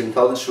truth. You're gonna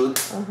tell the truth.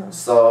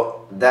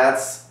 So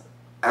that's,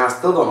 and I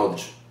still don't know the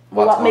truth.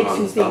 What makes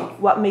you think?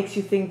 What makes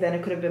you think then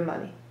it could have been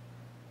money?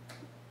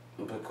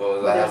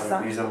 Because I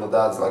have reasonable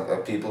doubts,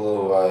 like people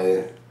who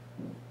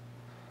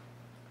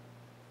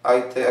I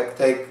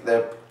take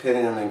their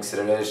opinion in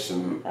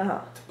consideration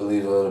to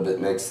believe a little bit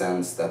makes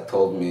sense. That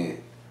told me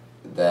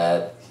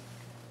that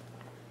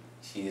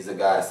he's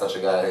such a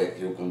guy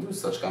who can do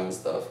such kind of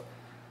stuff.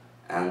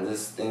 And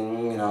this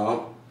thing,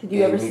 Did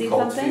you ever see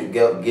something?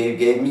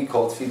 Gave me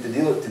cold feet to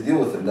deal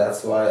with him.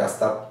 That's why I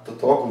stopped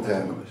talking to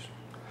him.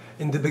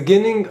 In the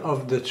beginning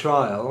of the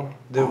trial,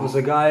 there was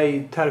a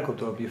guy,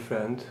 Terkotov, your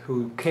friend,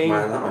 who came...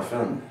 Not my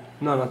friend.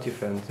 No, not your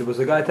friend. There was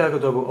a guy,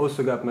 Terkotov, who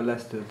also got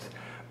molested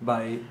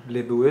by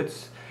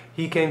Leibowitz.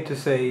 He came to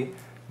say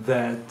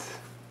that...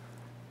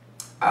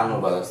 I don't know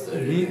about that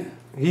story.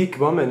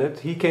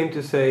 He came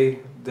to say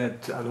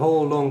that a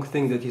whole long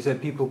thing that he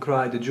said people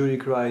cried, the jury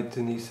cried,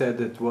 and he said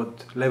that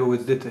what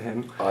Leibowitz did to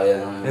him. Oh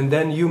yeah. And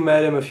then you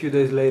met him a few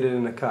days later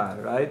in a car,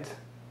 right?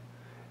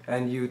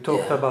 And you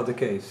talked about the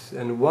case.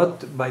 And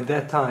what, by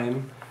that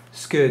time,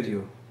 scared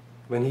you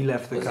when he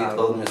left the car? He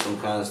told me some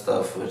kind of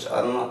stuff, which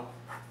I don't know.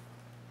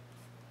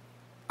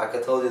 Like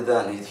I told you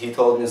then, he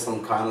told me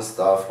some kind of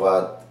stuff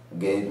what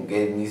gave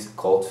me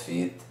cold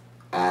feet,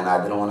 and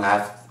I didn't want to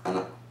have.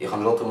 And ich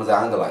habe not was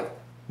angelegt.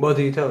 What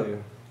did he tell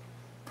you?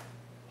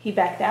 He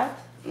backed out.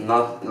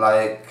 Not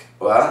like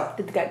what?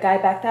 Did the guy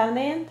back out in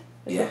the end?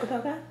 The Yeah.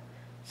 Sokoto guy?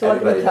 So what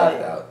did he Everybody tell backed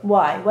you? out.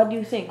 Why? What do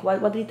you think?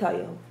 What did he tell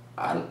you?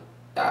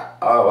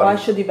 Why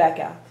should he back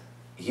out?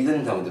 He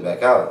didn't tell me to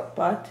back out.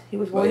 But he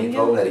was But warning he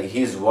told me you. that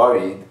he's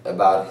worried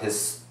about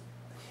his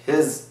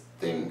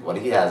thing, what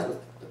he has with.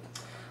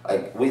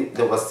 Like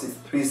there was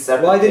 3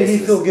 separate Why did he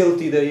cases. feel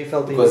guilty that he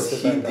felt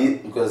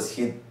Because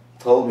he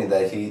told me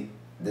that he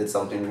did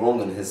something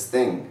wrong in his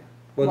thing.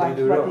 What Why? did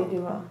he do What wrong? did he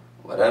do wrong?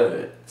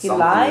 Whatever. He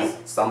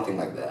lied? Something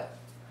like that.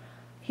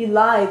 He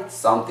lied.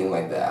 Something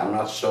like that. I'm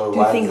not sure Do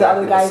you why think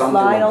exactly, the other but guys something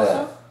lied like also?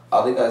 that.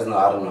 Other guys, no,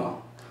 I don't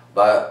know.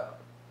 But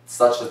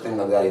such a thing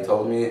like that he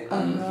told me,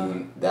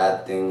 and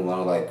that thing, when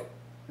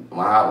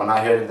I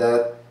heard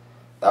that,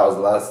 that was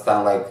the last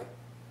time, like,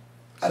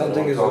 I didn't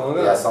Something wanna is talk. going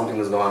on. Yeah, something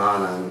is going on,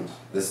 and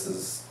this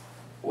is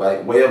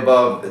way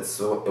above. It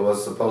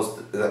was supposed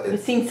to.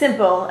 It seemed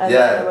simple. And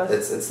Yeah, it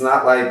was, it's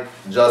not like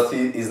just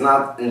he's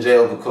not in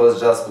jail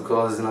because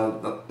you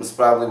know this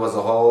probably was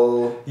a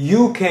whole.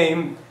 You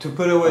came to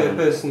put away a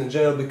person in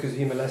jail because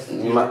he molested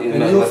you, He and you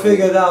molested me.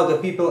 figured out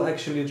that people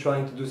actually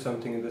trying to do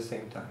something at the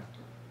same time.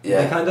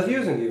 Yeah. They're kind of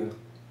using you.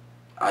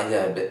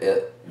 Yeah,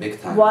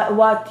 big time.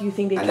 what do you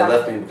think they And they tried?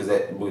 left me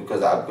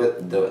because I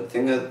put the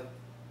thing that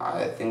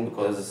I think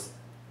because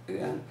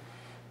again,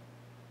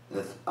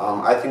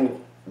 I think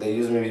they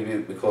used me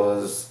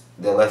because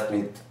they left me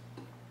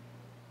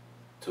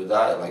to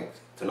die, like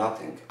to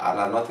nothing. I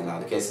have nothing now.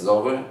 The case is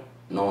over.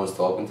 No one's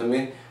talking to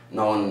me.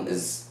 No one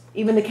is.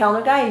 Even the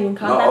counter guy? You in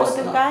contact also with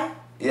this not. guy?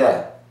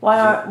 Yeah.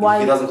 Why?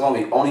 He doesn't call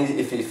me. Only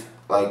if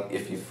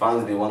he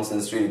finds me once in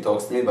the street, he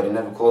talks to me, but he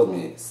never calls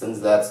me. Since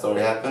that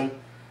story happened,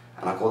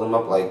 and I called him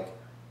up like,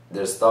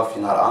 there's stuff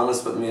you're not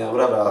honest with me or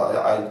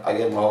whatever. I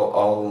gave him a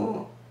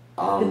whole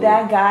Did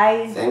that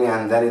guy? thing,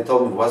 and then he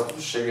told me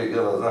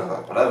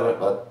whatever.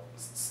 But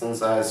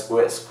since I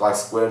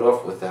squared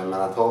off with him, and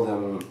I told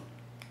him,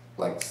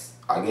 like,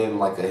 I gave him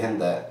like a hint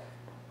that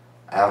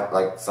I have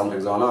like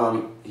something's going on.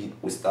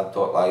 We stopped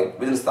talking. Like,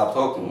 we didn't stop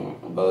talking,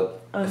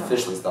 but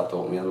officially stopped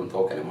talking. We didn't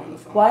talk anymore on the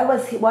phone.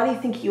 Why do you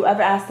think you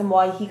ever asked him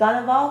why he got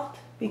involved?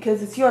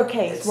 Because it's your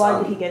case. His Why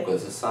son, did he get?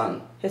 Because his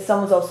son. His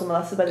son was also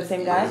molested by the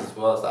same guy. Yes,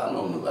 was, I don't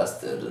know,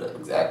 molested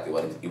exactly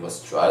what he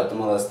was tried to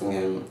molesting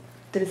him.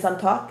 Did his son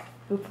talk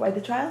before the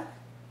trial?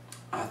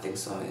 I think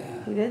so,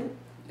 yeah. He did.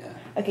 Yeah.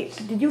 Okay.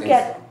 So did you Think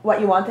get so.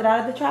 what you wanted out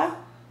of the trial?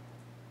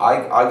 I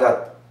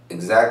got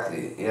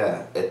exactly,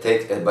 yeah. But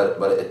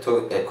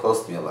it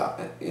cost me a lot.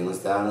 You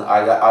understand?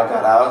 I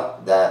got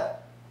out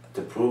that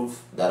to prove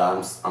that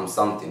I'm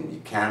something.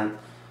 You can't.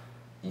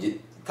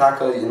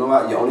 Taka, you know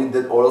what? You only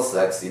did oral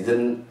sex. You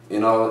didn't,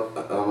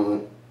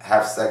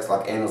 have sex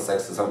like anal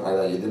sex or something like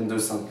that. You didn't do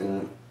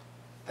something.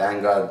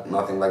 Thank God,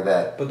 nothing like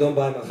that. But don't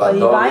buy my But phone. he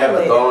don't, yeah,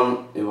 but violated.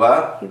 don't,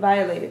 what? He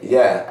violated.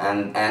 Yeah,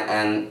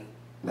 and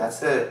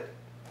that's it.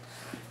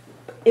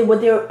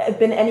 Would there have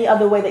been any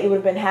other way that you would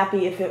have been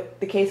happy if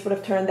the case would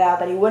have turned out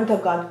that he wouldn't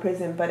have gone to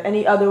prison? But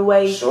any other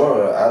way?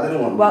 Sure, I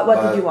didn't want.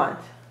 What did you want?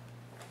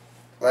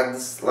 Like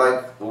this,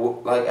 like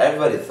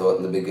everybody thought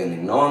in the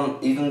beginning. No one,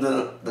 even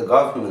the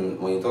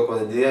government, when you talk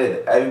about the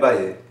DA,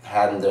 everybody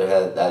had in their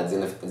head that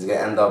it's gonna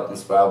end up in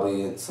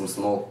probably some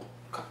small,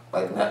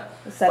 like that.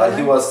 But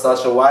he was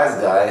such a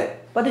wise guy.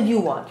 What did you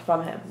want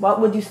from him?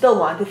 What would you still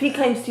want if he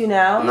claims to you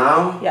now?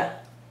 Now, Yeah.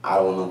 I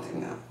don't want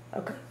nothing now.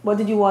 Okay. What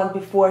did you want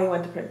before he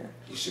went to prison?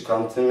 He should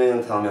come to me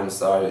and tell me I'm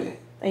sorry.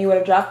 And you would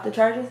have dropped the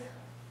charges?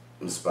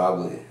 It's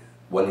probably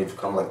when he'd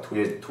come like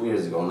 2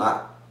 years ago,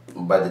 not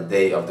by the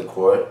day of the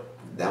court.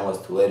 That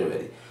was too late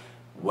already.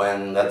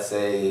 When let's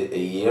say a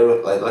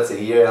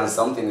year and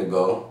something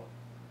ago,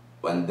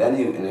 when then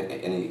he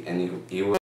would